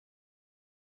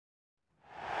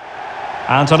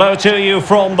And hello to you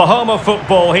from the home of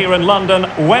football here in London,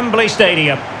 Wembley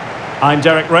Stadium. I'm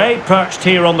Derek Ray, perched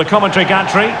here on the commentary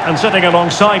gantry, and sitting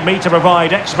alongside me to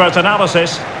provide expert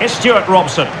analysis is Stuart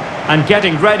Robson. And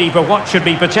getting ready for what should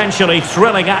be potentially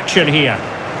thrilling action here.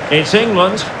 It's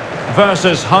England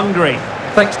versus Hungary.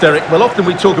 Thanks, Derek. Well, often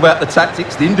we talk about the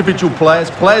tactics, the individual players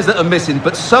that are missing,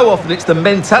 but so often it's the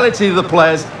mentality of the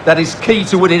players that is key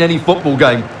to winning any football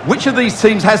game. Which of these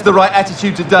teams has the right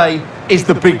attitude today is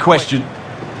the big question.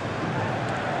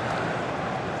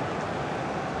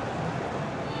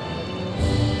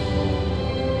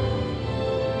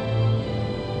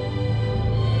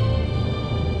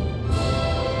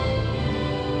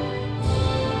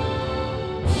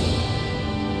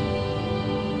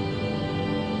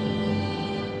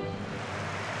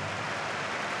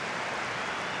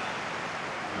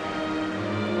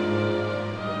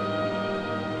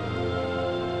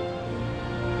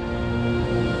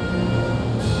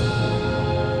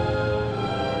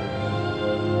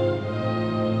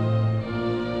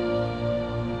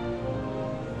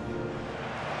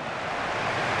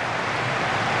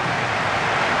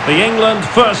 The England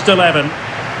first 11.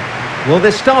 Well,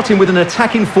 they're starting with an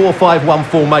attacking 4-5-1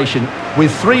 formation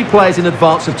with 3 players in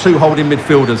advance of 2 holding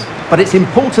midfielders. But it's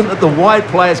important that the wide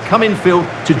players come in field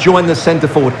to join the centre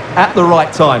forward at the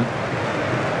right time.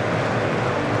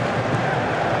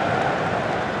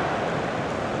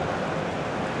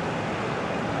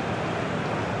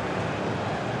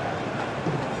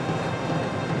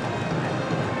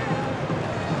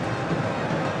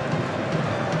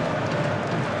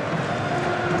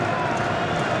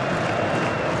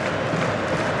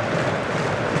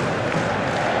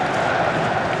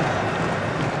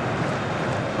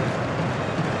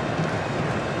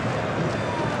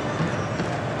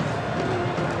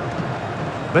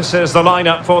 This is the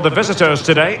lineup for the visitors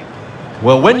today.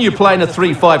 Well, when you play in a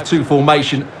 3-5-2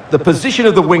 formation, the position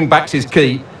of the wing-backs is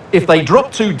key. If they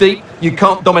drop too deep, you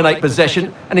can't dominate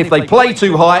possession, and if they play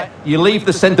too high, you leave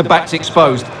the centre-backs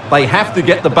exposed. They have to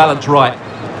get the balance right.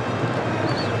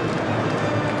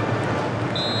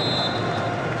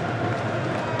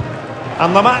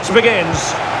 And the match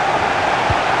begins.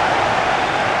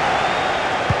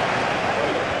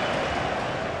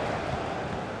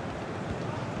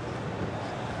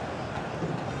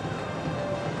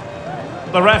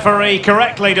 The referee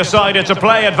correctly decided to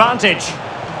play advantage.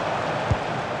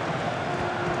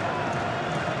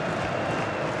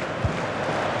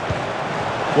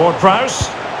 Ward-Prowse.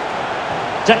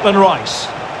 Declan Rice.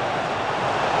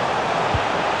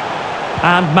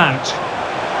 And Mount.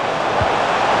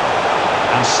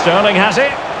 And Sterling has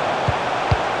it.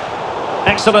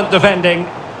 Excellent defending.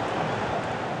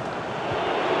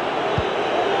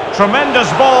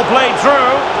 Tremendous ball played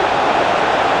through.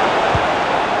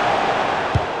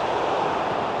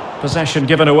 Possession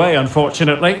given away,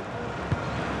 unfortunately.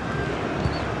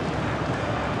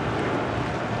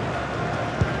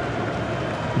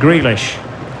 Grealish.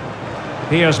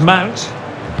 Here's Mount.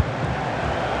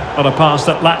 On a pass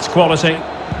that lacks quality.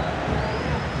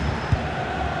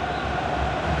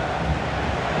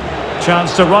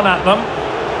 Chance to run at them.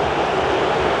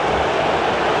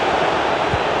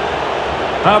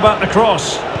 How about the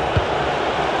cross?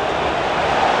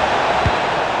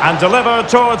 And delivered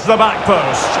towards the back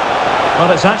post.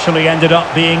 Well, it's actually ended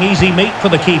up being easy meat for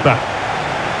the keeper.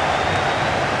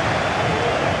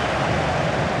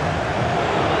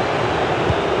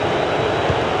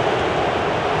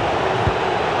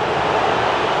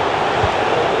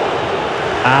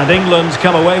 And England's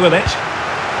come away with it.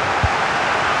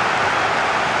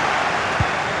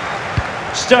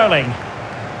 Sterling.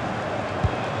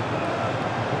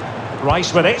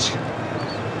 Rice with it.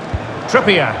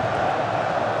 Trippier.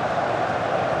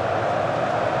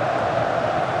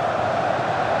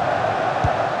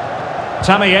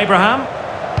 Tammy Abraham.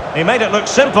 He made it look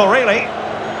simple, really.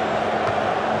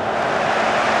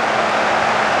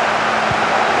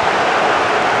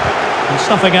 And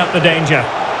snuffing out the danger.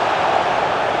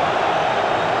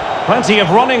 Plenty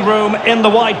of running room in the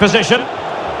wide position.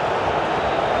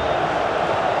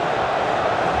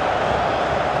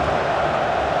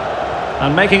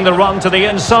 And making the run to the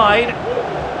inside.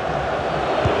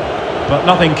 But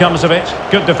nothing comes of it.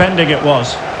 Good defending it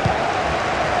was.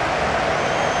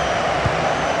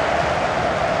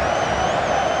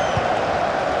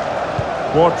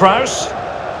 Ward-Prowse.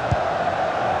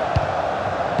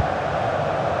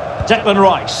 Declan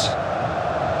Rice.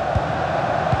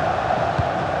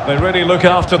 They really look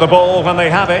after the ball when they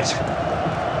have it.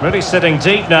 Really sitting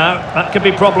deep now. That could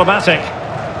be problematic.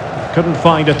 Couldn't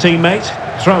find a teammate.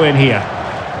 Throw in here.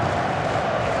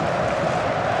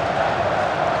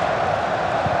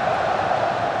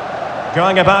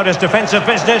 Going about his defensive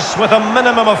business with a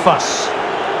minimum of fuss.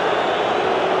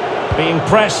 Being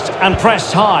pressed and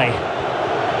pressed high.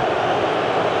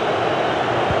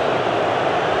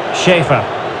 Schaefer.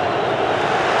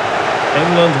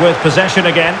 England with possession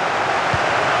again.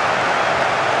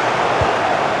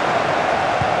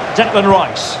 Declan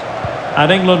Rice. And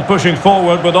England pushing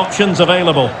forward with options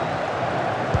available.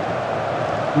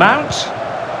 Mount.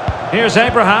 Here's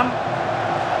Abraham.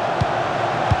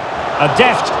 A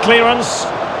deft clearance.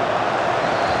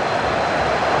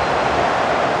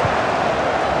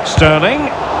 Sterling.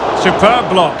 Superb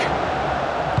block.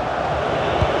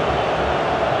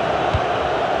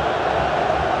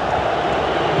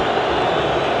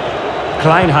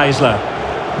 Kleinheisler.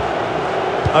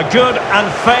 A good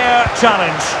and fair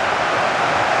challenge.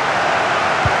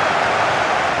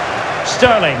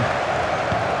 Sterling.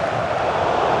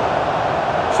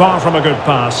 Far from a good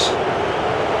pass.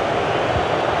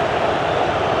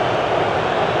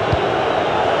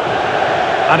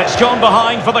 And it's gone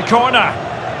behind for the corner.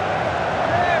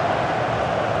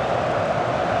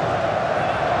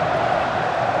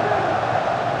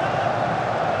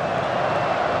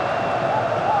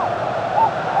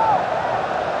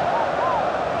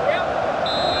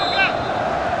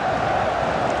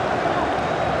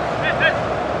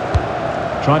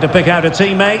 Trying to pick out a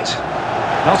teammate.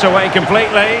 Not away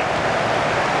completely.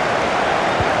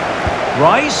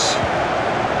 Rice.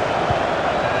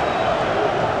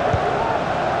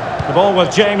 The ball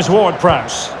with James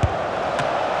Ward-Prowse.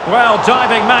 Well,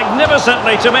 diving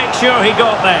magnificently to make sure he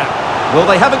got there. Well,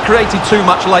 they haven't created too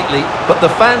much lately, but the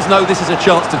fans know this is a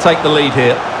chance to take the lead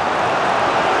here.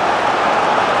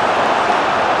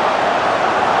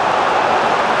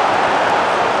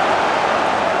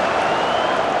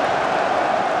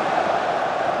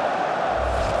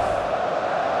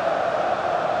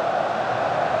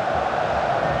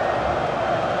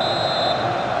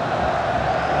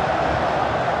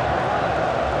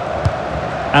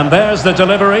 And there's the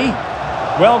delivery.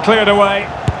 Well cleared away.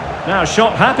 Now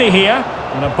shot happy here.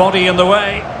 And a body in the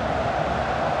way.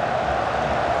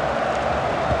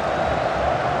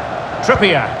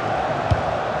 Trippier.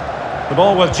 The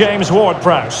ball with James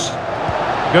Ward-Prowse.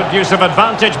 Good use of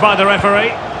advantage by the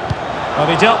referee. Well,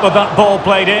 he dealt with that ball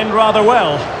played in rather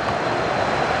well.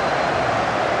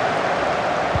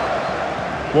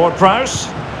 Ward-Prowse.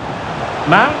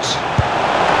 Mount.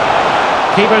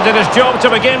 Keeper did his job to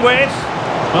begin with.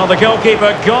 Well, the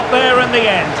goalkeeper got there in the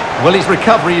end. Well, his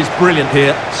recovery is brilliant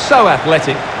here. So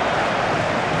athletic.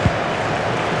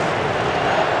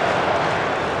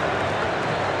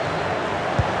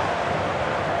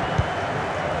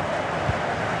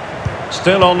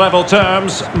 Still on level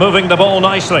terms, moving the ball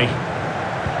nicely.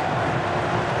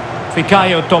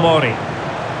 Fikayo Tomori.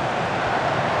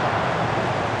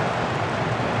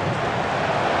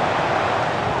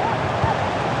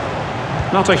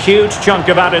 Not a huge chunk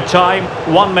of added time,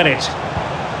 1 minute.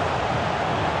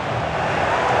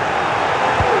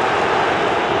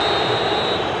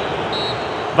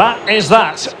 That is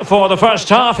that for the first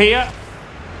half here.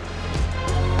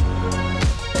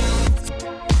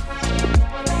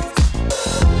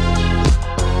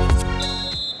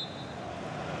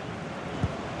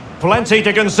 Plenty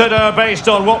to consider based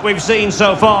on what we've seen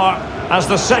so far as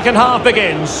the second half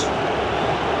begins.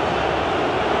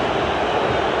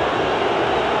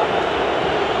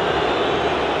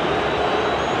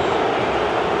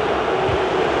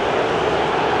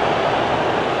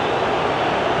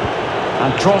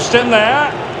 And crossed in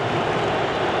there.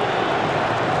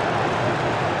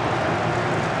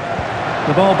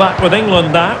 The ball back with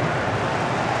England now.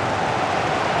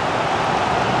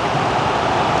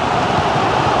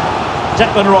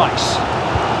 Declan Rice.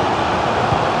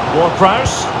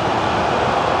 Ward-Prowse.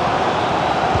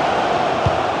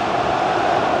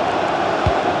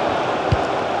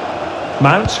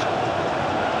 Mount.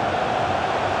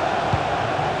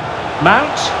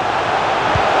 Mount.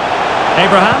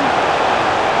 Abraham.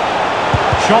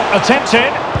 Shot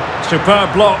attempted.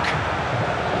 Superb block.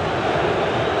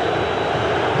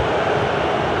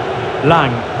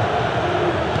 Lang.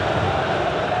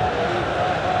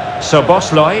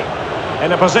 Szoboszlai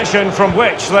in a position from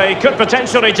which they could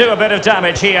potentially do a bit of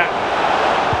damage here.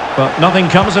 But nothing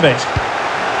comes of it.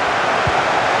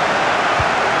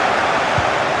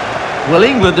 Well,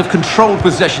 England have controlled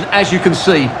possession, as you can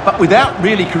see, but without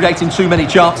really creating too many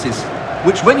chances.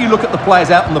 Which, when you look at the players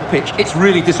out on the pitch, it's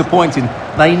really disappointing.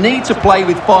 They need to play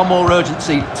with far more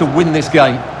urgency to win this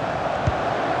game.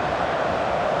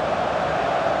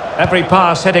 Every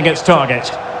pass hitting its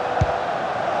target.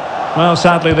 Well,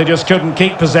 sadly, they just couldn't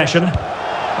keep possession.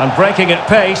 And breaking at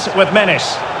pace with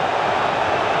menace.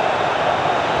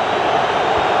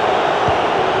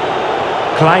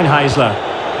 Kleinheisler.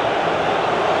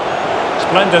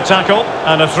 Splendid tackle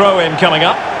and a throw-in coming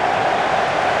up.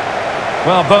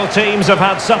 Well, both teams have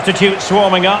had substitutes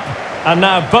swarming up, and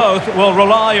now both will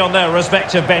rely on their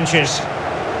respective benches.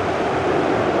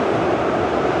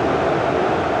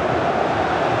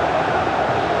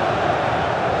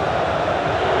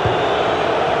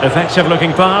 Effective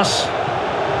looking pass.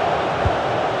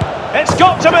 It's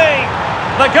got to be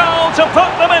the goal to put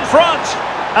them in front.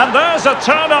 And there's a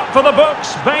turn-up for the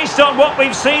books based on what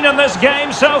we've seen in this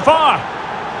game so far.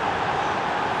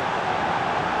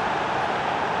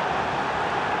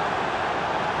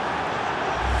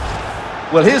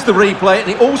 Well, here's the replay,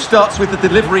 and it all starts with the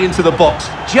delivery into the box.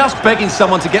 Just begging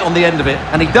someone to get on the end of it.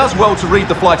 And he does well to read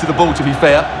the flight of the ball, to be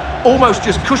fair. Almost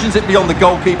just cushions it beyond the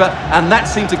goalkeeper, and that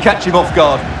seemed to catch him off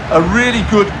guard. A really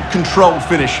good, controlled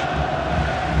finish.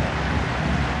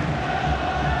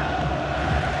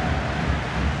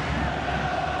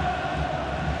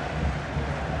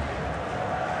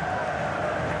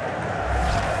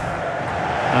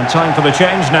 And time for the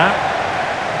change now.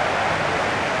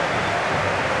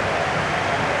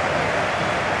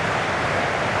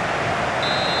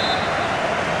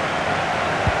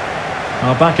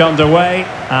 Well, back underway,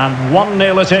 and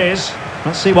 1-0 it is.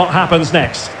 Let's see what happens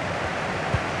next.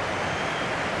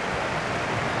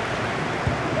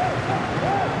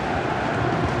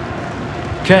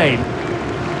 Kane.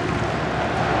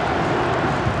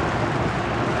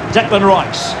 Declan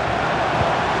Rice.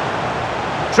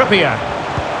 Trippier.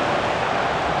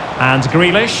 And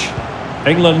Grealish.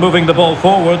 England moving the ball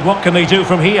forward. What can they do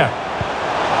from here?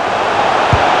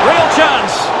 Real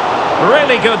chance.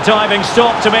 Really good diving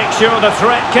stop to make sure the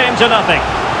threat came to nothing.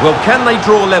 Well, can they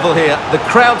draw level here? The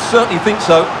crowd certainly think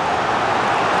so.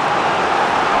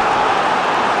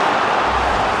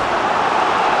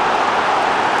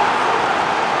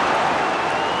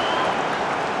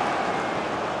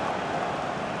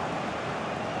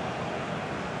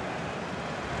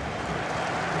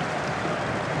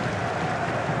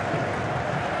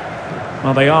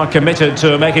 Well, they are committed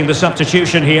to making the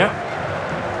substitution here.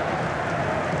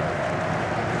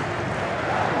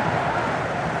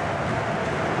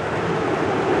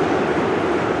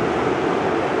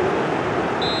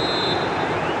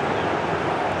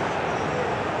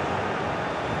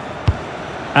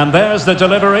 And there's the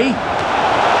delivery.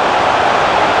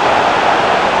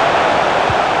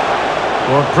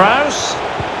 Ward-Prowse.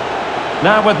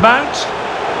 Now with Mount.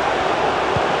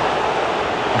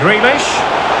 Grealish.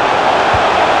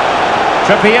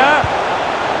 Trippier.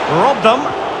 Robbed them.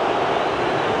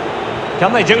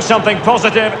 Can they do something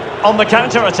positive on the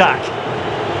counter-attack?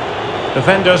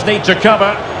 Defenders need to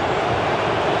cover.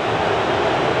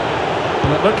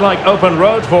 And it looked like open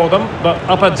road for them, but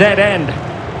up a dead end.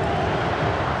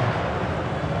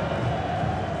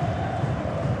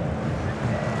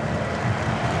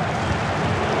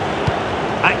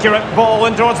 Accurate ball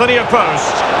in towards the near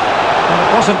post. And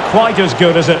it wasn't quite as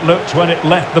good as it looked when it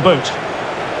left the boot.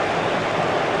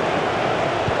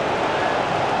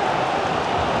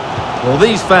 Well,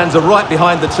 these fans are right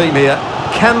behind the team here.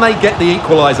 Can they get the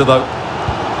equaliser, though?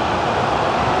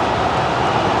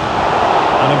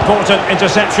 An important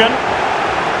interception.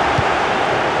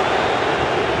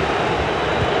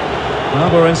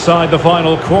 Well, we're inside the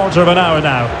final quarter of an hour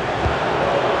now.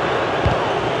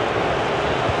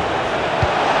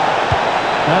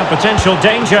 Potential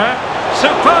danger.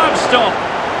 Superb stop.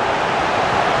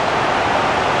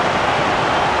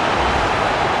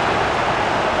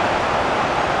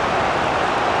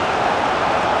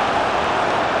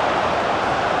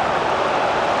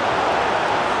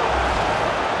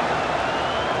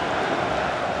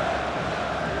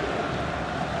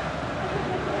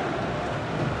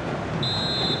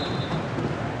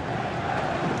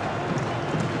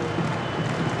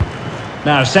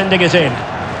 Now sending it in.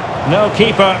 No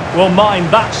keeper will mind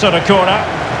that sort of corner.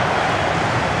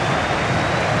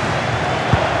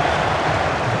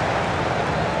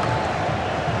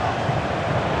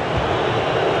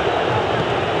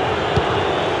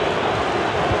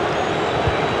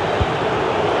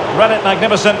 Read it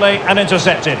magnificently and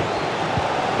intercepted.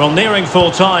 Well, nearing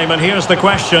full time, and here's the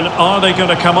question, are they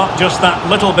going to come up just that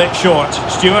little bit short?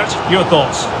 Stuart, your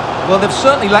thoughts? Well, they've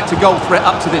certainly lacked a goal threat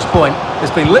up to this point.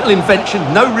 There's been little invention,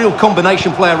 no real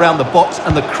combination play around the box,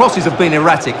 and the crosses have been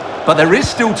erratic. But there is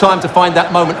still time to find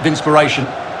that moment of inspiration.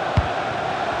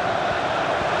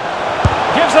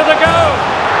 Gives it a go.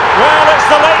 Well, it's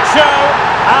the late show,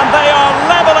 and they are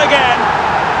level again.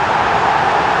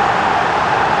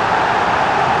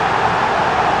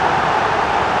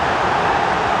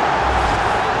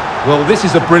 Well, this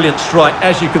is a brilliant strike,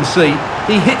 as you can see.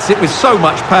 He hits it with so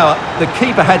much power, the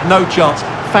keeper had no chance.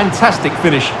 Fantastic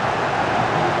finish.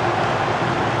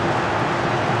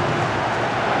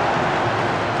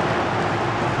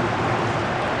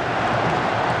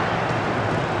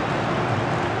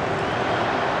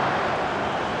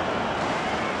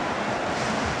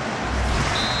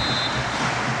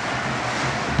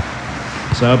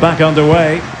 So back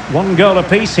underway. 1 goal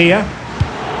apiece here.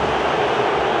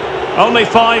 Only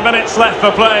 5 minutes left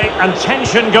for play and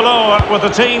tension galore with the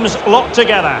teams locked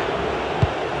together.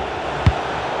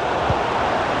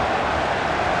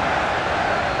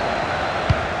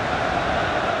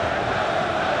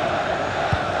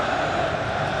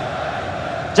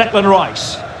 Declan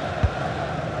Rice.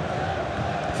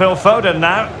 Phil Foden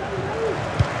now.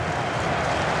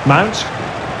 Mount.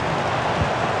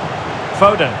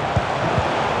 Foden.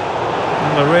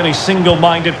 And a really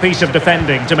single-minded piece of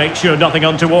defending to make sure nothing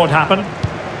untoward happened.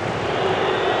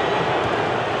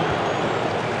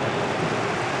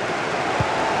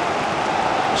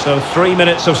 So 3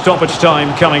 minutes of stoppage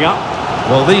time coming up.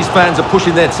 Well, these fans are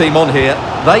pushing their team on here.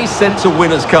 They sense a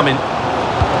winner's coming.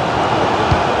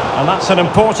 And that's an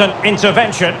important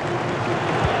intervention.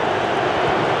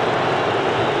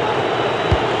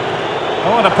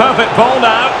 Oh, and a perfect ball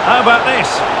now. How about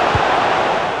this?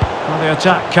 Well, the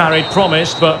attack carried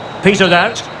promise, but petered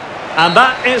out. And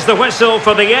that is the whistle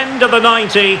for the end of the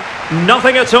 90.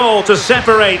 Nothing at all to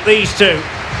separate these two.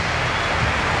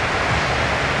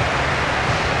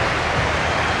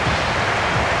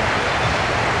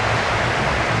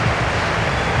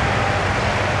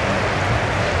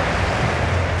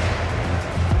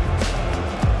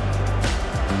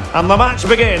 And the match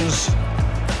begins.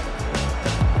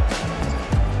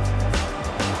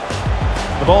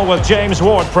 The ball with James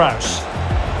Ward-Prowse.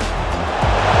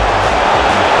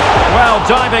 Well,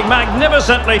 diving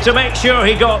magnificently to make sure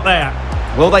he got there.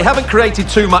 Well, they haven't created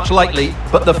too much lately,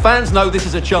 but the fans know this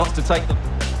is a chance to take them.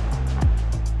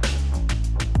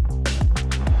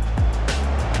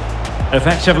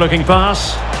 Effective looking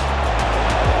pass.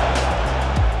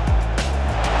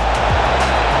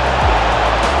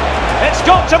 It's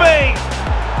got to be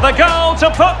the goal to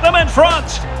put them in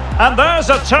front. And there's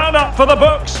a turn-up for the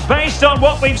books based on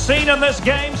what we've seen in this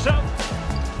game. So,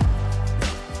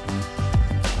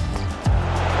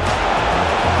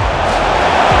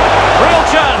 real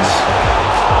chance.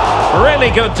 Really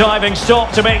good diving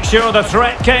stop to make sure the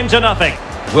threat came to nothing.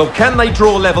 Well, can they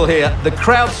draw level here? The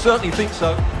crowd certainly think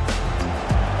so.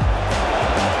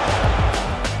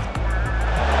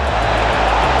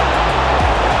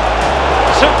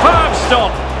 Superb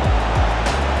stop.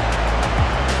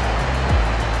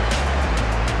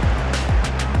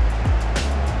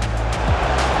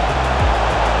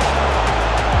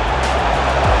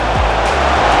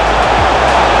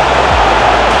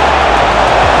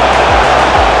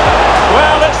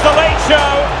 Well, it's the late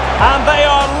show, and they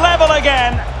are level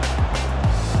again.